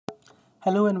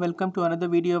Hello and welcome to another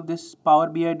video of this Power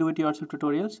BI Do-It-Yourself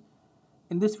tutorials.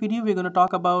 In this video, we're going to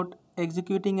talk about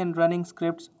executing and running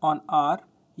scripts on R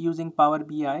using Power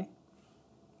BI.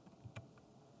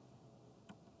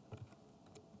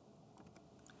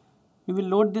 We will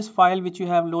load this file which you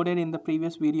have loaded in the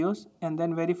previous videos and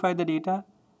then verify the data.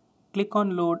 Click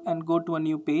on load and go to a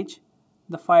new page.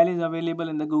 The file is available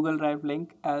in the Google Drive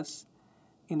link as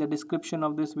in the description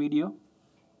of this video.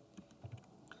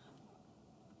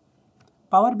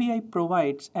 Power BI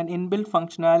provides an inbuilt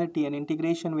functionality and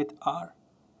integration with R.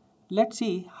 Let's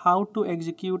see how to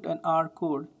execute an R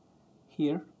code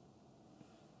here.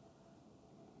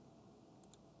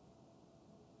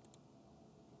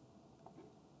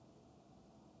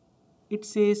 It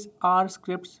says R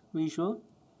scripts visual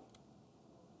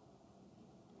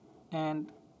and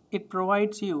it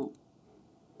provides you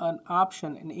an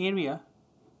option, an area,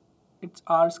 it's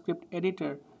R script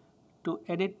editor to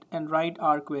edit and write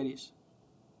R queries.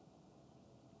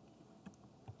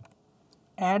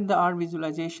 Add the R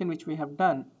visualization which we have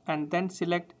done and then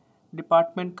select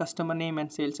department, customer name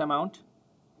and sales amount.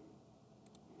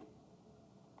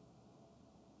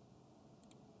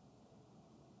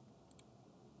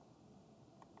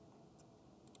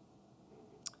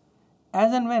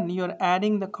 As and when you are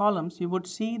adding the columns, you would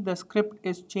see the script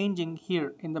is changing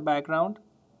here in the background.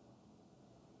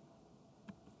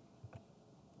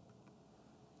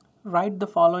 Write the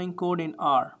following code in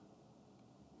R.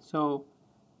 So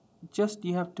just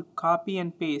you have to copy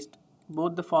and paste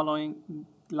both the following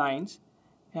lines,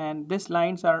 and these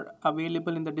lines are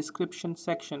available in the description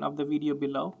section of the video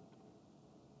below.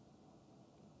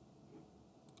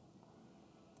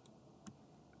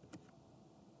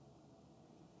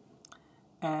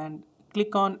 And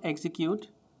click on execute.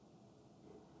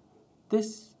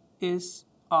 This is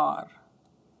R.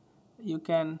 You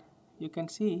can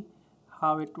see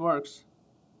how it works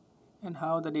and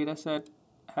how the dataset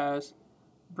has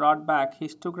brought back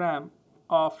histogram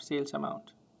of sales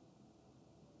amount.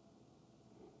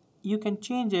 You can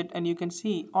change it and you can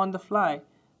see on the fly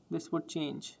this would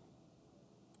change.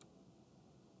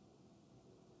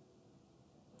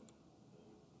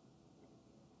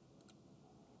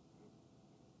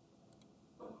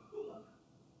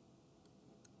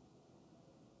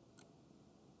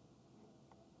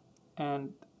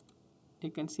 And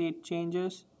you can see it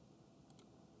changes.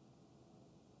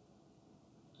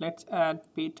 Let's add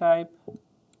pay type.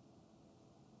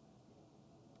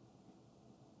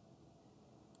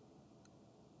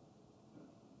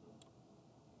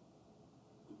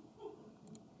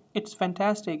 It's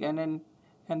fantastic, and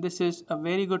this is a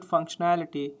very good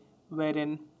functionality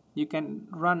wherein you can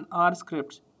run R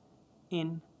scripts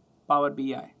in Power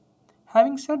BI.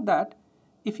 Having said that,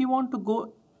 if you want to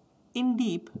go in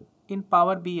deep in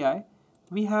Power BI,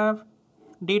 we have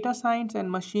data science and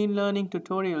machine learning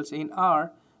tutorials in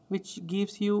R which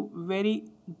gives you very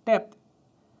depth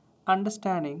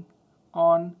understanding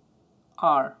on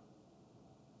R.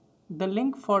 The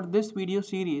link for this video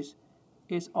series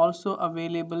is also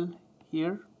available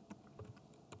here.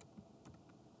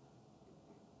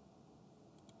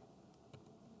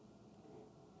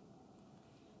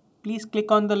 Please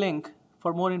click on the link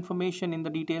for more information in the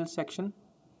details section.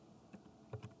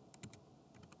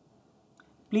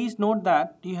 Please note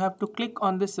that you have to click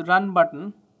on this run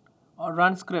button or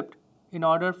run script in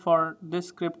order for this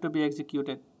script to be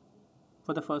executed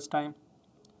for the first time.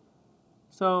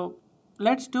 So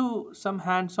let's do some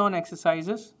hands-on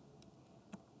exercises.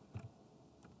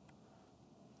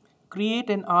 Create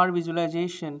an R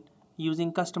visualization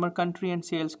using customer country and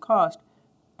sales cost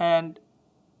and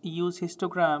use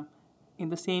histogram in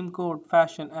the same code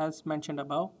fashion as mentioned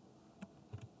above.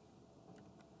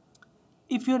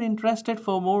 If you're interested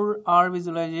for more R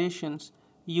visualizations,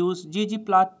 use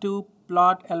ggplot2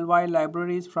 plot.ly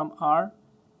libraries from R,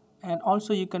 and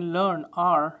also you can learn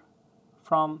R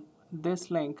from this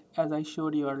link as I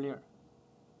showed you earlier.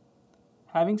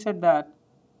 Having said that,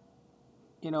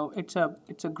 it's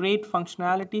a great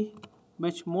functionality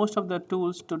which most of the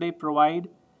tools today provide.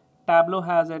 Tableau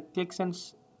has it,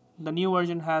 ClickSense, the new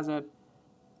version has it,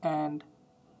 and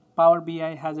Power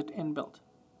BI has it inbuilt.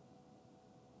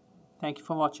 Thank you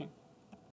for watching.